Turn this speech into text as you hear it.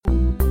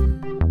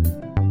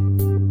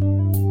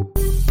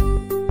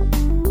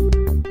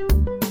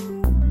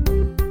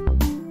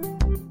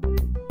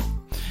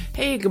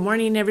good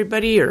morning,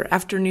 everybody, or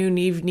afternoon,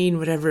 evening,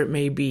 whatever it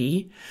may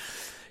be.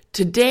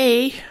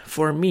 Today,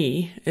 for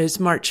me, is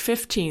March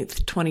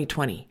 15th,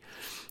 2020,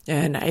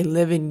 and I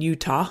live in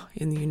Utah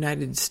in the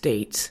United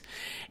States,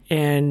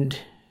 and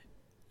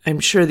I'm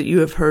sure that you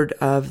have heard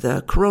of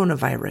the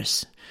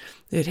coronavirus.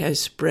 It has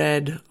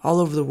spread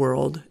all over the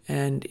world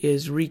and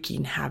is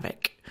wreaking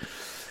havoc.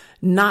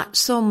 Not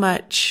so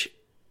much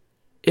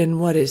in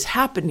what is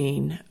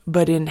happening,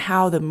 but in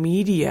how the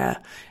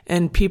media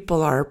and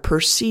people are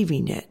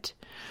perceiving it.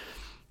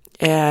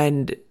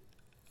 And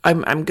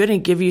I'm going to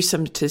give you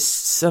some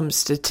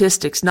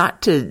statistics,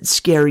 not to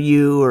scare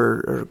you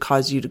or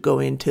cause you to go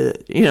into,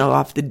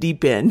 off the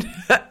deep end,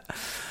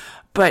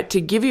 but to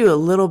give you a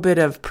little bit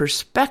of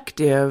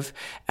perspective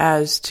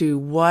as to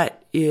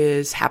what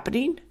is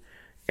happening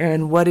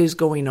and what is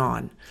going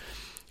on.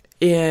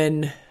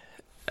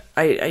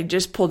 I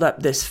just pulled up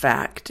this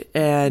fact,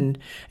 and,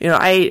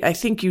 I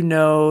think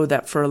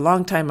that for a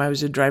long time I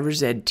was a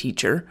driver's ed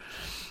teacher,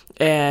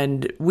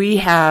 and we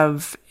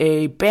have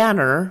a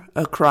banner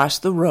across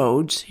the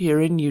roads here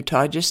in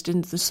Utah, just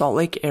in the Salt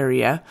Lake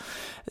area.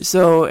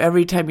 So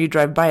every time you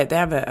drive by it, they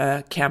have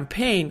a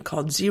campaign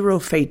called Zero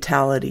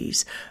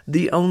Fatalities,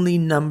 the only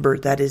number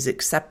that is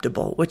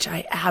acceptable, which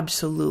I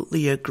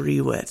absolutely agree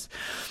with.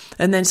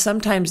 And then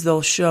sometimes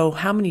they'll show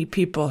how many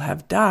people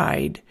have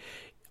died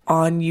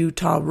on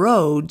Utah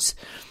roads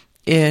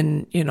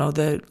in,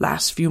 the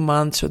last few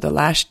months or the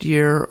last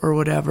year or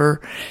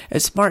whatever.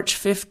 It's March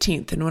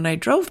 15th. And when I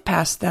drove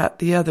past that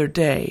the other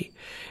day,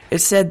 it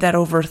said that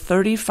over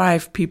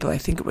 35 people, I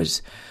think it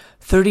was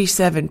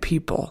 37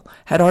 people,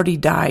 had already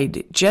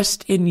died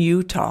just in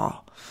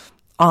Utah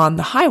on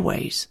the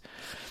highways.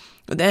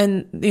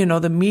 Then,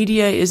 the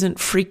media isn't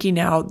freaking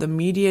out. The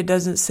media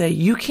doesn't say,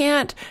 you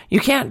can't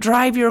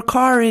drive your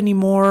car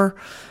anymore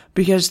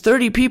because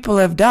 30 people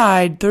have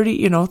died,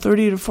 30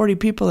 to 40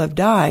 people have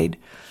died.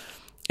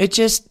 It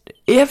just,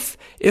 if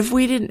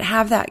we didn't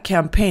have that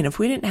campaign, if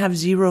we didn't have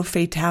Zero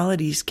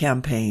Fatalities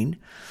campaign,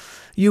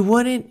 you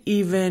wouldn't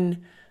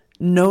even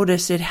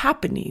notice it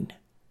happening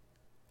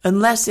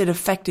unless it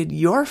affected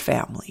your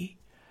family.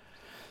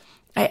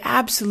 I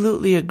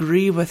absolutely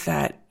agree with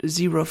that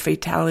Zero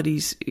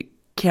Fatalities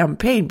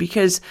campaign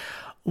because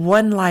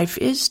one life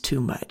is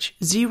too much.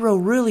 Zero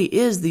really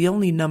is the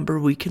only number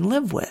we can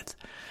live with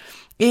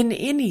in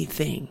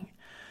anything.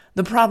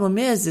 The problem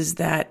is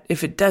that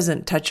if it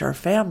doesn't touch our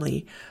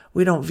family,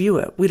 we don't view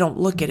it. We don't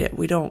look at it.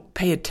 We don't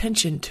pay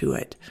attention to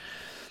it.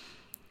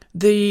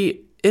 The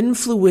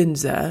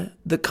influenza,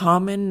 the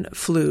common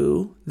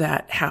flu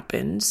that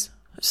happens.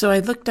 So I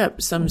looked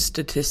up some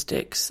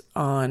statistics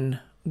on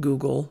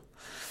Google,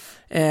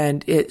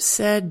 and it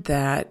said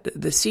that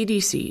the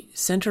CDC,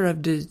 Center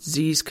of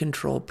Disease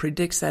Control,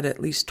 predicts that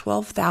at least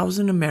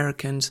 12,000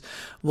 Americans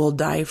will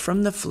die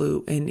from the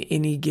flu in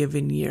any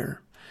given year.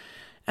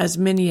 As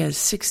many as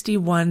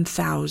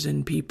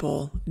 61,000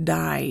 people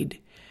died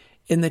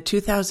in the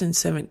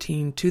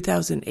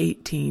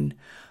 2017-2018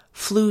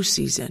 flu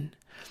season,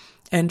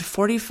 and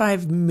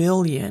 45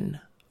 million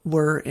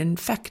were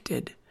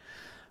infected.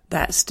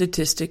 That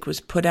statistic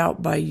was put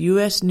out by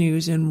U.S.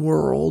 News and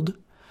World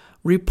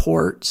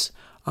Reports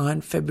on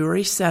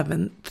February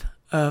 7th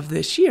of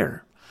this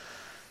year.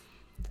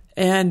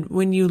 And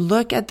when you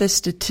look at the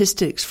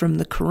statistics from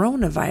the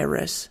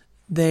coronavirus,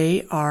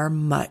 they are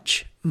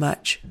much,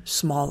 much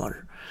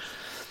smaller.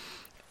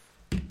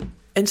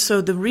 And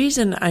so the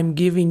reason I'm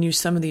giving you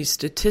some of these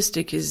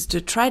statistics is to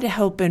try to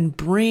help and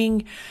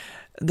bring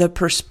the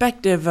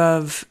perspective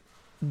of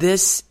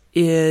this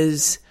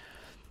is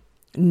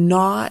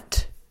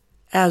not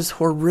as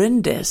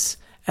horrendous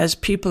as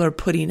people are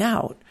putting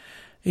out.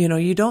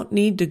 You don't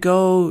need to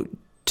go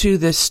to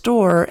the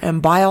store and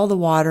buy all the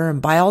water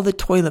and buy all the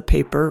toilet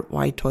paper.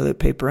 Why toilet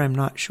paper? I'm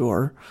not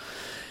sure.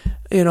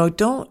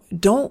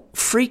 Don't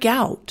freak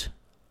out.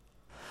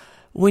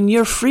 When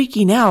you're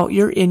freaking out,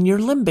 you're in your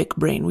limbic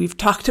brain. We've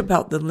talked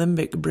about the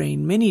limbic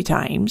brain many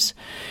times.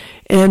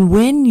 And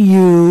when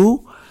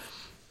you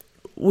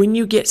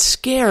get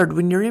scared,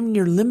 when you're in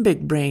your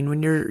limbic brain,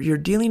 when you're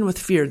dealing with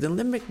fear, the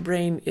limbic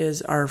brain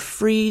is our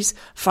freeze,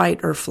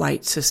 fight, or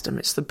flight system.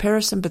 It's the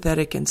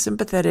parasympathetic and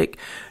sympathetic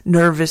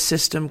nervous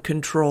system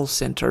control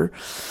center.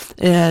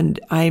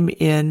 And I'm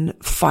in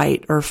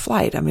fight or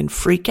flight. I'm in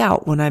freak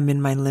out when I'm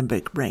in my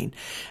limbic brain.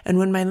 And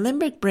when my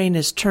limbic brain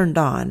is turned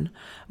on,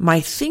 my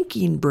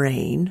thinking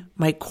brain,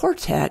 my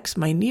cortex,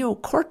 my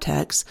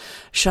neocortex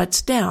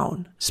shuts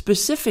down,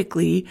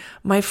 specifically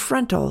my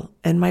frontal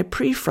and my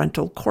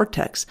prefrontal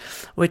cortex,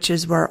 which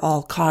is where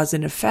all cause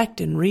and effect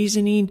and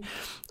reasoning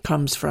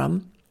comes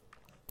from.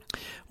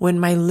 When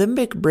my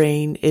limbic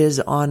brain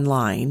is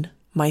online,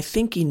 my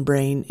thinking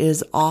brain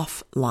is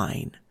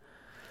offline.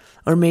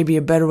 Or maybe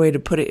a better way to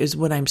put it is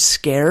when I'm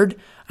scared,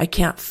 I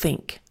can't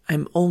think.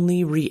 I'm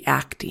only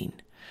reacting.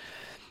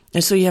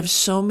 And so you have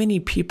so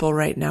many people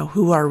right now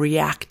who are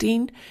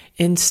reacting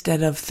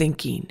instead of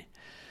thinking.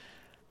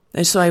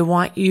 And so I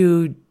want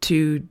you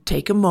to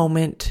take a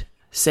moment,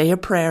 say a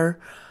prayer.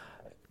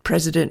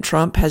 President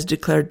Trump has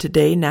declared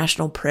today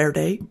National Prayer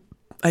Day.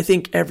 I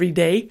think every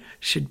day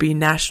should be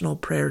National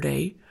Prayer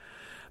Day.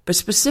 But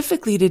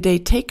specifically today,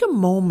 take a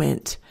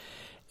moment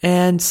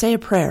and say a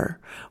prayer.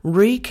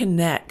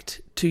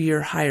 Reconnect to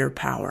your higher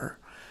power.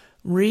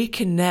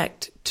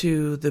 Reconnect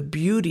to the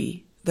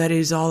beauty that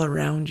is all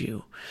around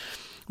you.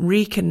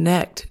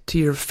 Reconnect to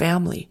your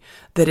family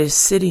that is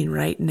sitting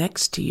right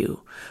next to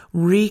you.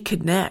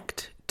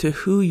 Reconnect to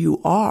who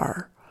you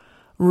are.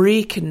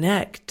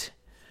 Reconnect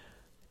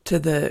to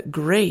the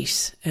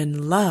grace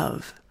and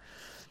love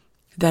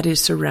that is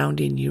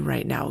surrounding you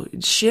right now.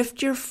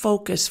 Shift your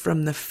focus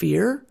from the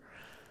fear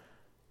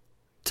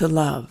to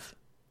love.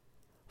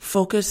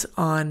 Focus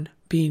on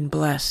being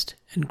blessed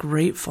and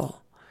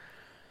grateful,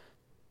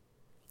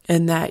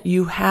 and that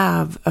you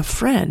have a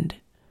friend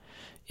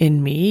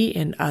in me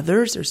and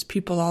others. There's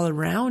people all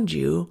around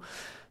you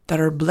that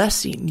are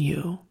blessing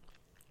you.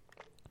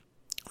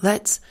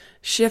 Let's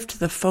shift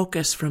the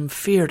focus from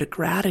fear to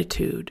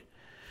gratitude.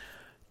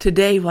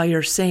 Today, while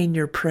you're saying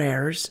your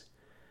prayers,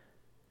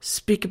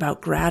 speak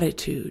about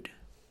gratitude.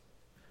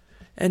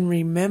 And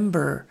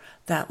remember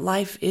that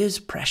life is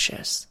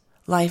precious.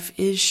 Life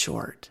is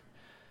short.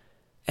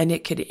 And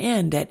it could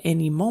end at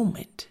any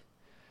moment.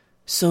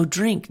 So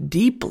drink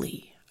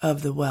deeply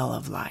of the well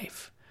of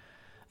life.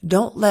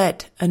 Don't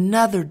let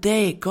another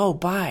day go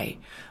by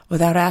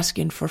without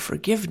asking for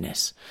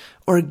forgiveness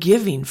or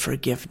giving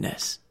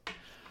forgiveness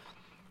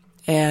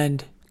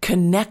and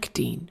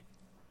connecting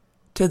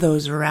to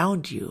those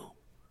around you.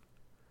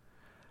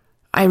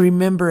 I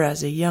remember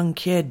as a young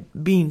kid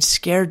being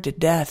scared to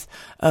death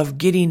of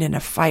getting in a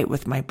fight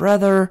with my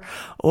brother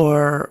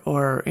or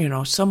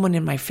someone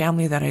in my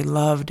family that I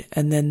loved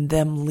and then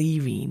them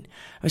leaving.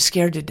 I was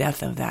scared to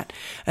death of that.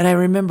 And I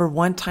remember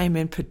one time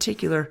in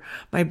particular,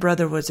 my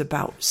brother was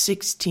about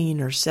 16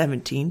 or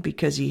 17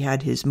 because he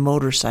had his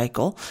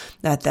motorcycle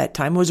at that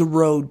time. It was a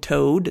Road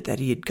Toad that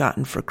he had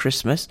gotten for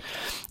Christmas.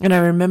 And I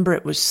remember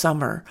it was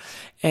summer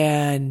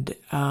and,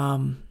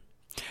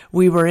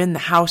 we were in the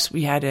house.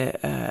 We had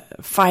a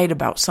fight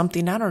about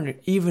something. I don't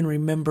even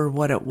remember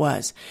what it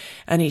was.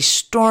 And he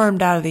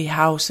stormed out of the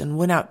house and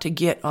went out to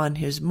get on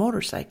his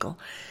motorcycle.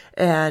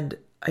 And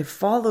I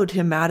followed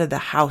him out of the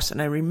house.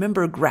 And I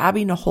remember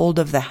grabbing a hold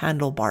of the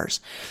handlebars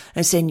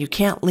and saying, "You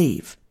can't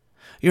leave.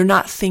 You're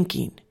not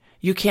thinking.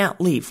 You can't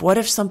leave. What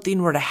if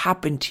something were to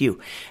happen to you?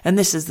 And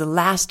this is the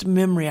last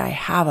memory I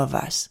have of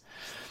us.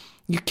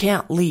 You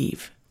can't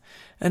leave."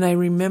 And I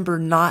remember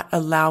not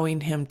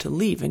allowing him to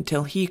leave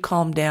until he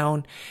calmed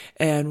down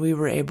and we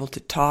were able to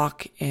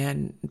talk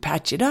and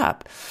patch it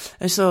up.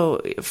 And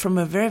so from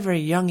a very, very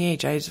young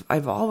age,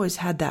 I've always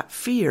had that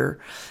fear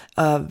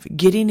of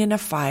getting in a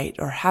fight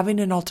or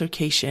having an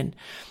altercation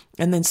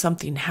and then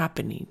something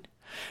happening.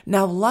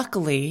 Now,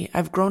 luckily,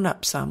 I've grown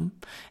up some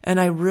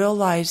and I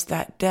realized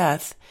that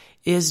death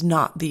is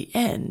not the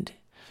end.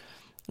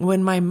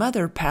 When my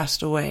mother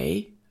passed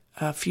away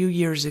a few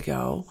years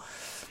ago,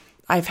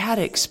 I've had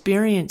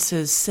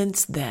experiences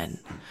since then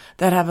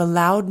that have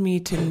allowed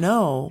me to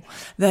know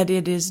that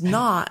it is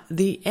not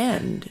the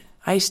end.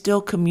 I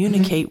still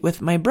communicate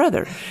with my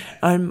brother.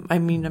 My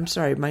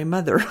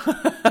mother.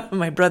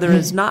 My brother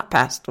has not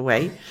passed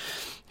away.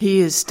 He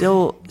is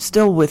still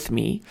with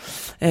me.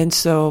 And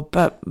so,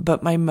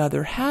 but my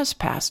mother has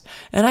passed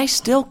and I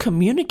still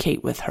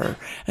communicate with her.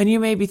 And you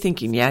may be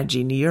thinking, yeah,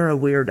 Jeannie, you're a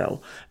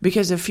weirdo.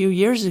 Because a few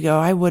years ago,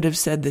 I would have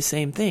said the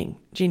same thing.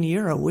 Jeannie,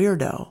 you're a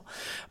weirdo.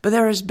 But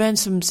there has been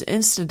some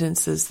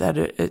incidences that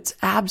it's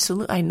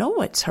absolute. I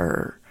know it's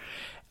her.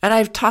 And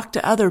I've talked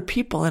to other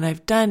people and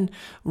I've done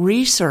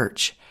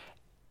research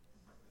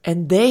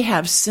and they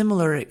have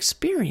similar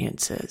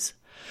experiences.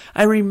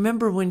 I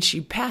remember when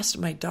she passed,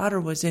 my daughter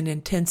was in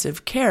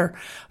intensive care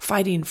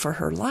fighting for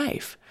her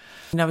life.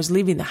 And I was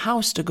leaving the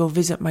house to go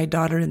visit my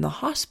daughter in the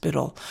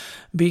hospital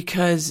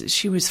because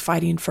she was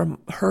fighting for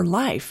her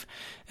life.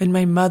 And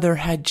my mother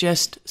had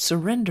just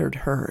surrendered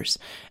hers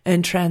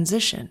and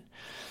transitioned.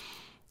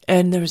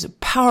 And there was a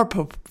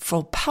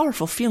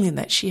powerful feeling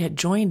that she had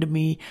joined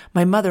me.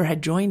 My mother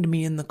had joined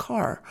me in the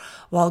car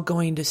while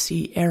going to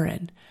see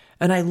Erin.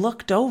 And I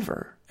looked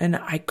over and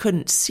I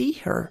couldn't see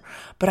her,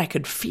 but I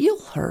could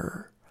feel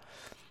her.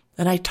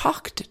 And I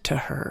talked to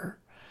her.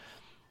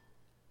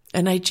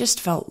 And I just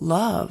felt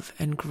love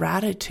and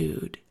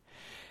gratitude.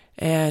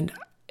 And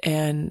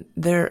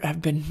there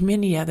have been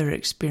many other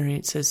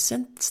experiences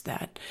since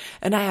that.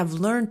 And I have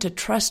learned to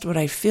trust what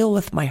I feel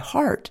with my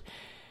heart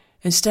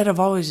instead of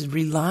always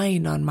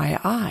relying on my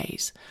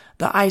eyes.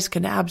 The eyes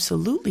can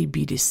absolutely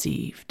be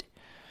deceived.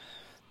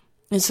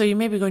 And so you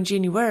may be going,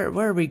 Jeannie, where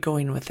are we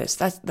going with this?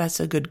 That's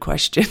a good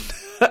question.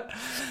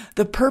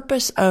 The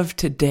purpose of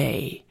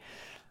today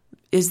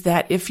is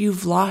that if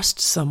you've lost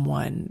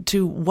someone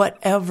to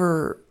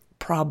whatever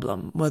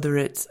problem, whether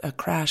it's a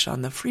crash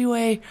on the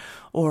freeway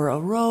or a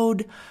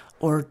road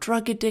or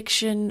drug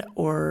addiction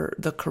or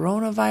the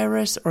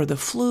coronavirus or the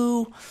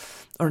flu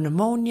or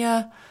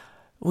pneumonia,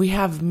 we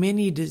have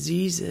many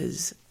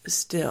diseases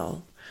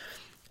still.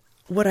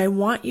 What I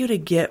want you to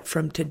get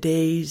from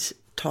today's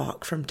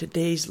talk, from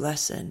today's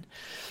lesson,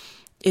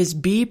 is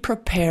be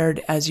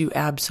prepared as you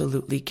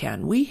absolutely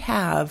can. We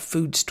have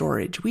food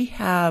storage. We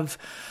have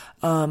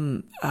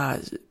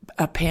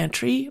a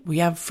pantry. We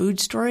have food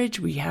storage.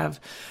 We have,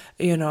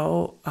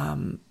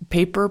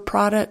 paper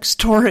product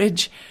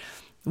storage.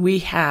 We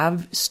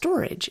have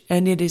storage,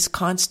 and it is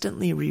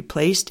constantly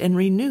replaced and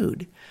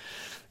renewed.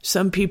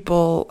 Some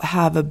people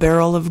have a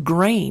barrel of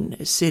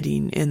grain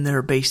sitting in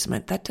their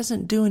basement. That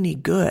doesn't do any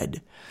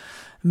good.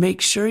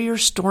 Make sure you're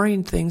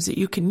storing things that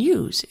you can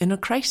use in a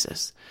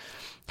crisis.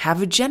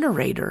 Have a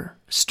generator.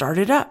 Start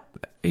it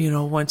up,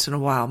 once in a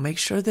while. Make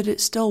sure that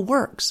it still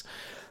works.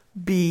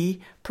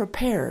 Be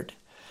prepared,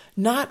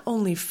 not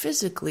only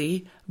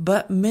physically,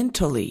 but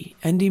mentally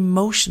and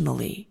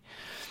emotionally.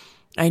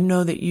 I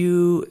know that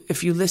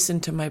if you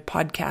listened to my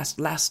podcast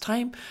last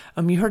time,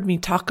 you heard me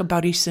talk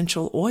about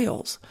essential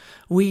oils.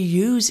 We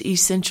use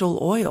essential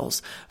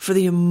oils for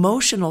the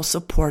emotional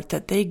support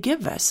that they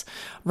give us.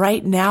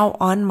 Right now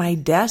on my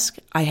desk,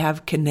 I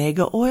have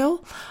Kenega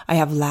oil, I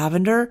have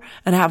lavender,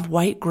 and I have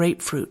white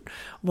grapefruit.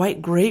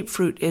 White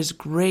grapefruit is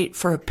great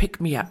for a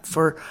pick-me-up,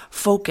 for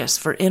focus,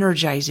 for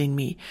energizing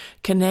me.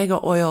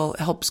 Kenega oil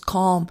helps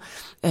calm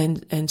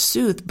and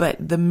soothe, but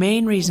the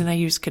main reason I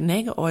use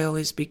Kenega oil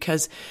is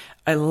because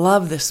I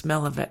love the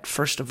smell of it,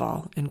 first of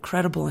all.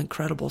 Incredible,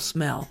 incredible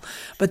smell.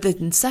 But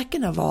then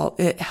second of all,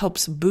 it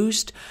helps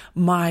boost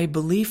my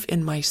belief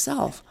in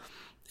myself.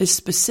 It's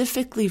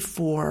specifically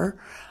for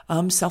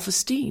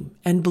self-esteem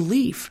and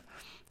belief.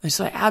 And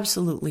so I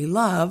absolutely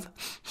love,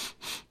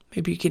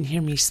 maybe you can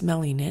hear me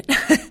smelling it,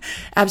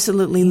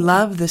 absolutely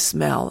love the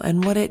smell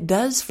and what it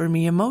does for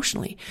me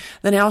emotionally.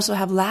 Then I also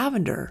have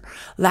lavender.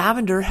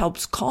 Lavender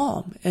helps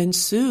calm and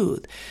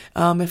soothe.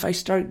 If I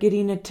start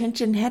getting a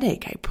tension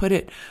headache, I put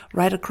it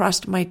right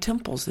across my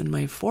temples and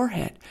my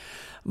forehead.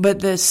 But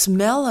the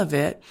smell of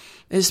it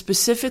is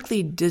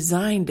specifically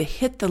designed to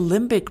hit the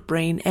limbic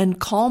brain and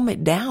calm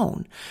it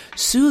down,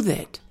 soothe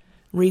it,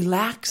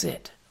 relax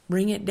it,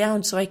 bring it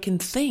down so I can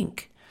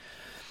think.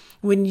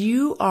 When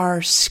you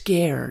are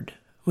scared,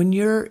 when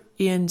you're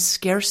in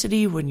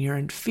scarcity, when you're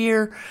in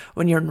fear,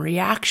 when you're in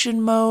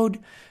reaction mode,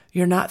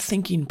 you're not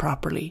thinking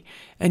properly,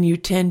 and you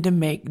tend to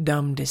make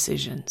dumb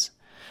decisions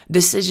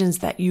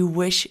that you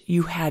wish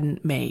you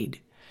hadn't made.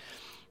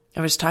 I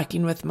was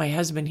talking with my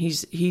husband.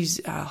 He's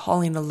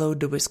hauling a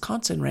load to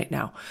Wisconsin right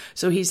now.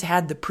 So he's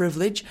had the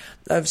privilege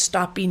of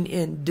stopping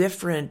in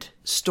different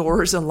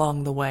stores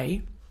along the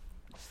way.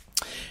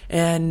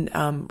 And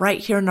right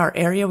here in our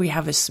area, we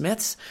have a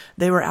Smith's.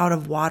 They were out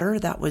of water.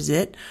 That was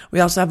it. We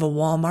also have a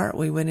Walmart.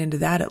 We went into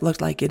that. It looked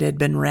like it had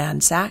been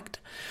ransacked.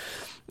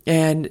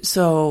 And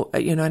so,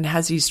 and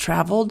as he's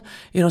traveled,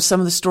 some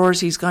of the stores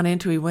he's gone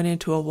into, he went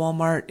into a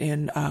Walmart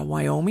in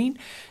Wyoming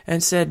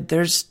and said,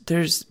 there's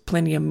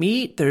plenty of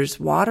meat, there's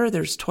water,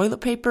 there's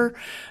toilet paper.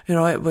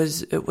 It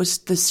was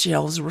the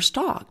shelves were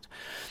stocked.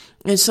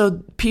 And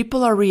so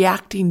people are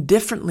reacting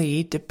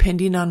differently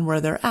depending on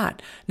where they're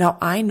at. Now,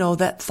 I know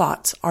that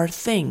thoughts are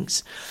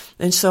things.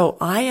 And so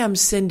I am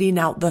sending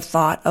out the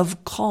thought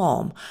of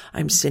calm.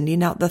 I'm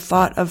sending out the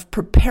thought of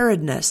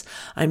preparedness.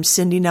 I'm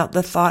sending out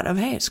the thought of,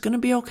 hey, it's going to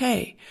be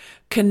okay.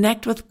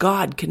 Connect with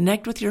God.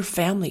 Connect with your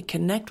family.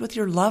 Connect with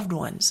your loved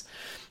ones.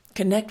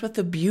 Connect with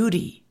the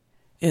beauty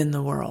in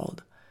the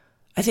world.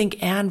 I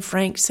think Anne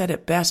Frank said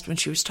it best when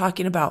she was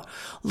talking about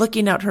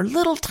looking out her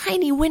little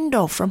tiny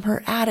window from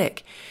her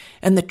attic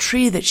and the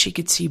tree that she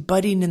could see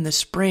budding in the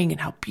spring and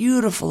how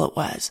beautiful it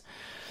was.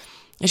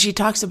 And she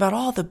talks about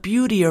all the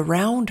beauty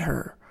around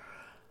her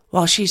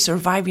while she's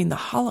surviving the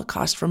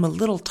Holocaust from a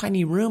little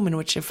tiny room in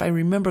which, if I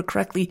remember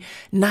correctly,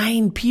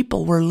 9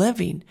 people were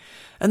living.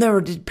 And they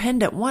were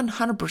dependent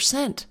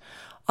 100%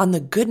 on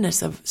the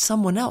goodness of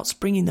someone else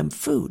bringing them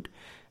food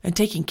and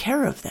taking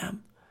care of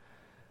them.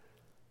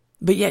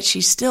 But yet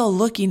she's still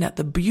looking at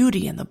the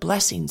beauty and the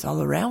blessings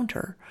all around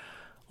her.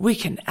 We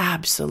can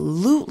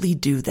absolutely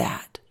do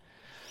that.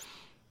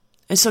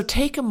 And so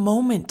take a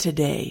moment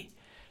today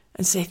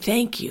and say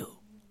thank you.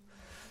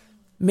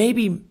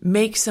 Maybe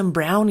make some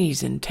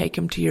brownies and take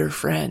them to your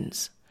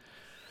friends.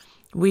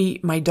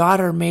 My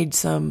daughter made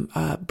some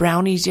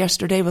brownies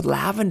yesterday with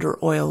lavender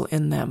oil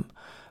in them.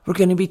 We're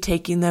going to be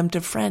taking them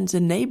to friends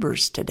and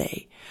neighbors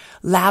today.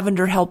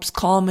 Lavender helps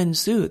calm and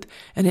soothe,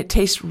 and it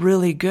tastes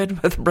really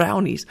good with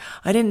brownies.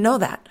 I didn't know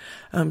that.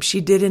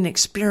 She did an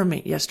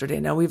experiment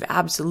yesterday. Now, we've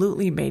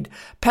absolutely made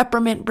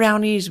peppermint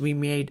brownies. We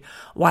made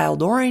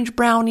wild orange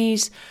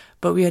brownies,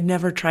 but we had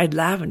never tried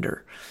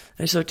lavender.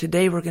 And so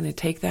today we're going to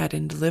take that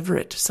and deliver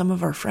it to some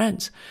of our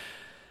friends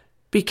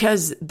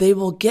because they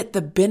will get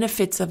the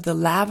benefits of the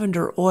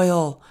lavender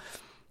oil.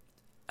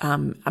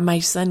 My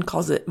son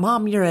calls it,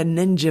 Mom, you're a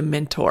ninja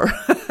mentor.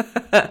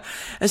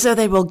 And so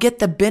they will get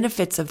the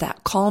benefits of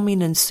that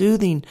calming and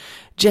soothing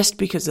just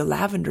because the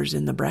lavender's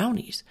in the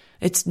brownies.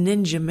 It's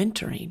ninja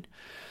mentoring.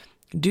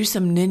 Do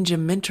some ninja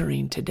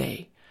mentoring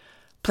today.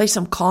 Play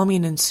some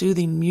calming and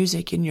soothing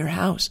music in your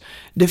house.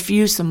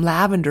 Diffuse some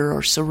lavender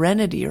or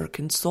serenity or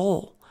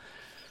console.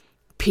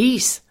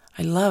 Peace.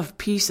 I love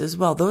peace as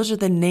well. Those are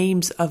the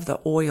names of the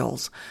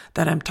oils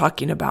that I'm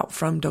talking about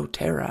from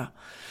doTERRA.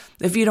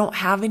 If you don't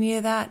have any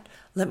of that,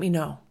 let me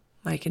know.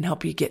 I can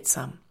help you get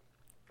some.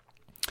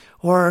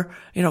 Or,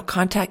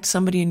 contact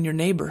somebody in your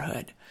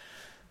neighborhood.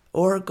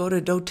 Or go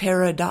to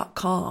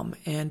doTERRA.com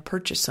and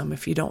purchase them.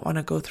 If you don't want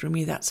to go through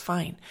me, that's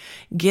fine.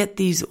 Get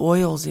these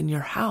oils in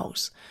your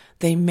house.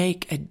 They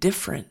make a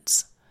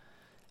difference.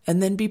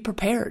 And then be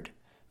prepared.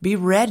 Be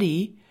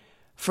ready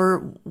for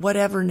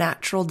whatever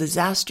natural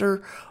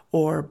disaster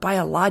or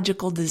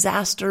biological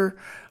disaster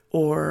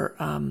or,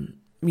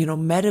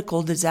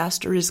 medical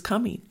disaster is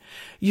coming.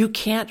 You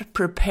can't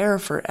prepare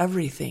for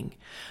everything,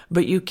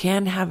 but you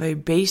can have a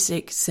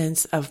basic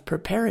sense of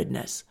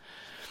preparedness.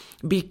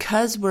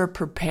 Because we're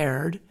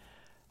prepared,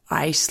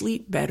 I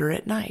sleep better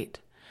at night.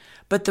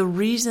 But the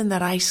reason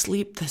that I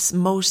sleep the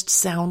most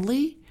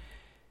soundly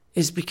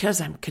is because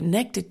I'm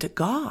connected to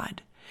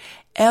God.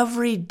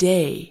 Every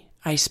day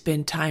I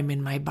spend time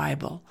in my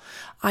Bible.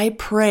 I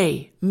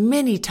pray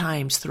many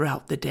times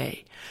throughout the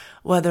day,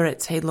 whether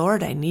it's, hey,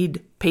 Lord, I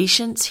need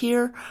patience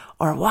here,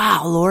 or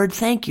wow, Lord,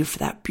 thank you for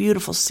that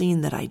beautiful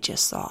scene that I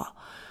just saw,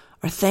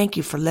 or thank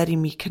you for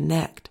letting me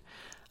connect.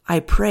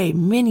 I pray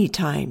many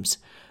times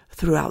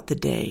throughout the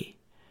day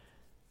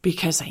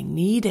because I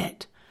need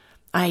it.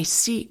 I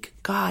seek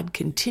God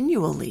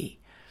continually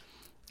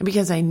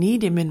because I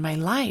need him in my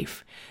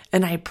life.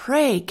 And I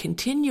pray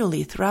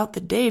continually throughout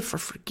the day for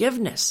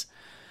forgiveness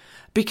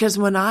because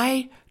when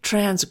I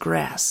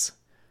transgress,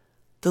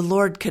 the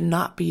Lord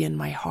cannot be in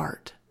my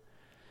heart.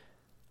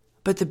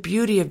 But the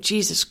beauty of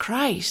Jesus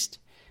Christ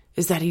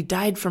is that he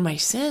died for my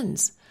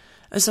sins.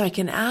 And so I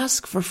can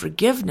ask for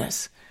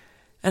forgiveness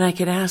and I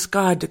can ask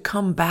God to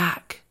come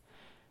back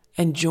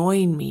and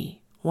join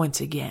me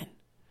once again.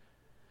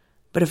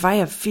 But if I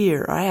have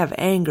fear, or I have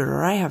anger,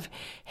 or I have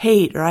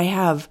hate, or I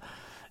have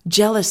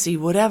jealousy,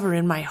 whatever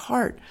in my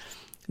heart,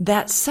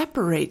 that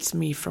separates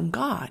me from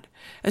God.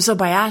 And so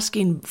by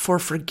asking for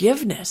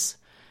forgiveness,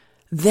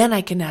 then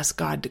I can ask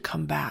God to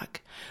come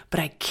back. But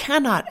I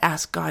cannot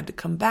ask God to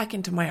come back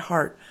into my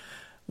heart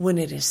when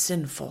it is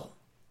sinful,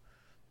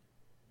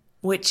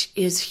 which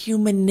is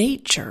human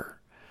nature.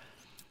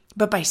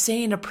 But by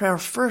saying a prayer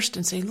first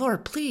and say,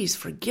 Lord, please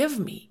forgive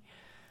me,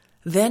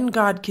 then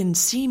God can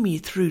see me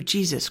through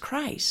Jesus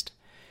Christ.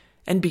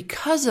 And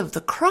because of the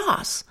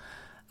cross,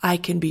 I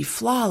can be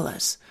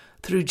flawless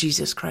through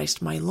Jesus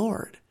Christ, my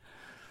Lord.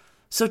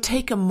 So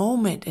take a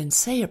moment and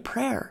say a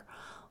prayer.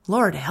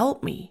 Lord,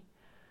 help me.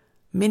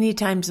 Many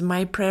times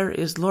my prayer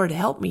is, Lord,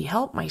 help me,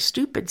 help my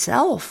stupid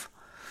self.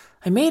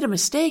 I made a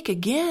mistake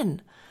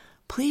again.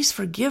 Please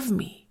forgive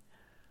me.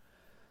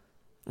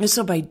 And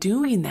so by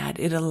doing that,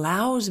 it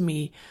allows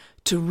me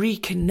to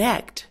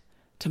reconnect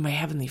to my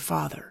Heavenly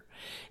Father.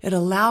 It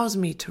allows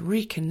me to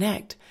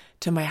reconnect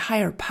to my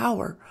higher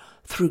power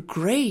through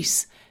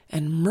grace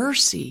and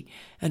mercy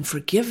and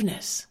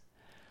forgiveness.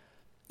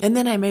 And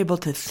then I'm able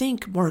to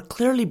think more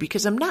clearly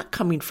because I'm not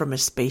coming from a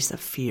space of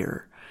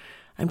fear.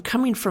 I'm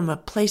coming from a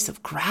place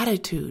of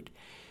gratitude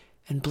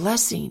and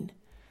blessing,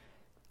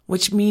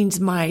 which means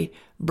my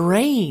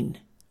brain,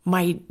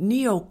 my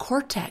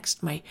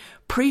neocortex, my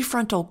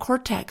prefrontal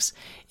cortex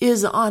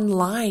is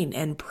online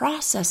and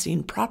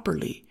processing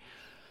properly.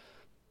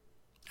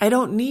 I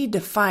don't need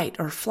to fight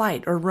or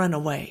flight or run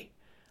away.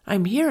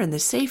 I'm here in the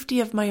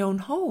safety of my own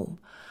home.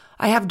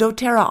 I have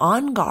doTERRA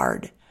on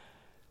guard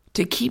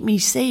to keep me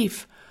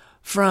safe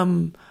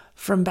from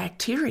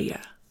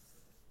bacteria.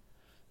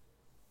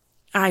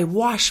 I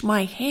wash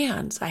my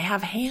hands. I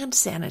have hand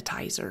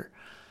sanitizer.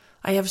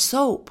 I have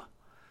soap.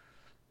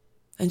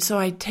 And so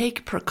I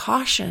take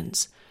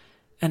precautions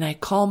and I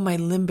calm my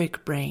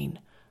limbic brain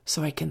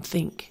so I can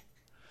think.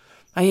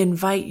 I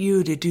invite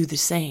you to do the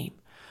same.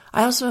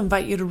 I also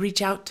invite you to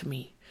reach out to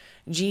me.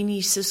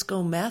 Jeannie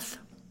Cisco Meth.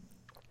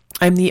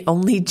 I'm the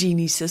only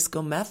Jeannie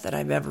Cisco Meth that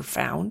I've ever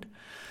found.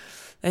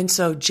 And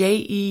so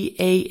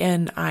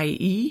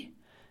JeaniCiscometh.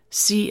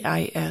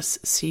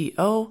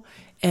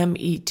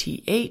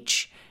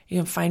 You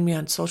can find me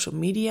on social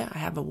media. I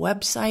have a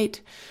website.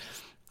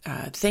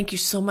 Thank you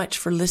so much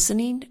for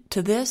listening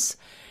to this.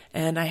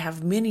 And I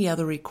have many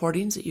other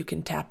recordings that you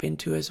can tap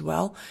into as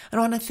well. And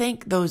I want to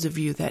thank those of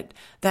you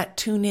that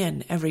tune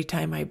in every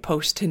time I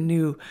post a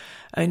new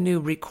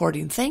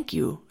recording. Thank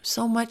you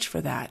so much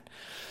for that.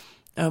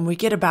 We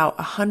get about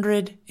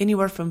 100,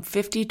 anywhere from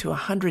 50 to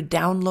 100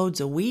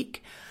 downloads a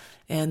week.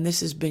 And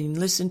this has been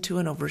listened to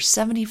in over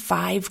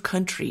 75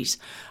 countries.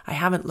 I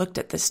haven't looked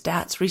at the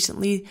stats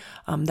recently.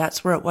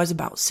 That's where it was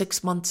about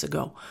 6 months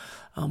ago.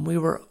 We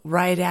were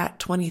right at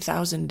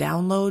 20,000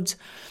 downloads.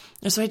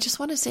 And so I just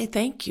want to say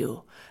thank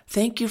you.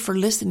 Thank you for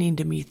listening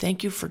to me.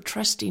 Thank you for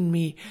trusting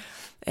me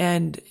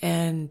and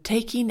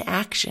taking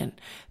action.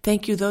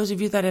 Thank you, those of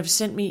you that have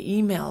sent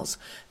me emails.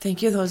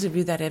 Thank you, those of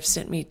you that have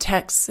sent me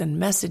texts and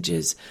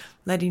messages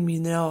letting me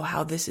know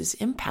how this is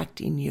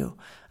impacting you.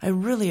 I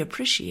really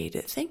appreciate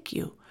it. Thank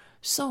you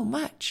so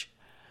much.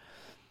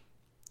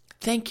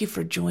 Thank you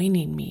for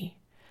joining me.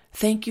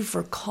 Thank you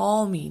for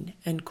calming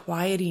and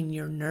quieting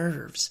your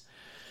nerves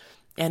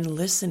and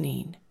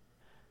listening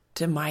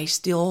to my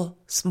still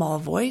small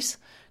voice,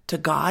 to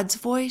God's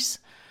voice,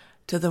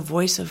 to the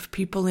voice of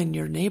people in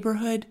your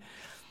neighborhood.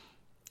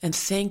 And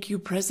thank you,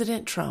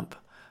 President Trump,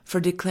 for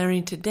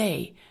declaring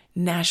today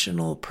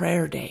National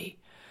Prayer Day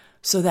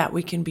so that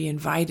we can be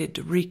invited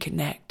to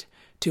reconnect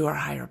to our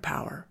higher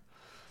power.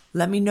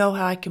 Let me know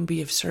how I can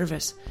be of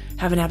service.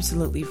 Have an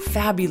absolutely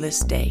fabulous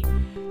day,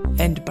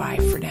 and bye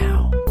for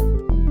now.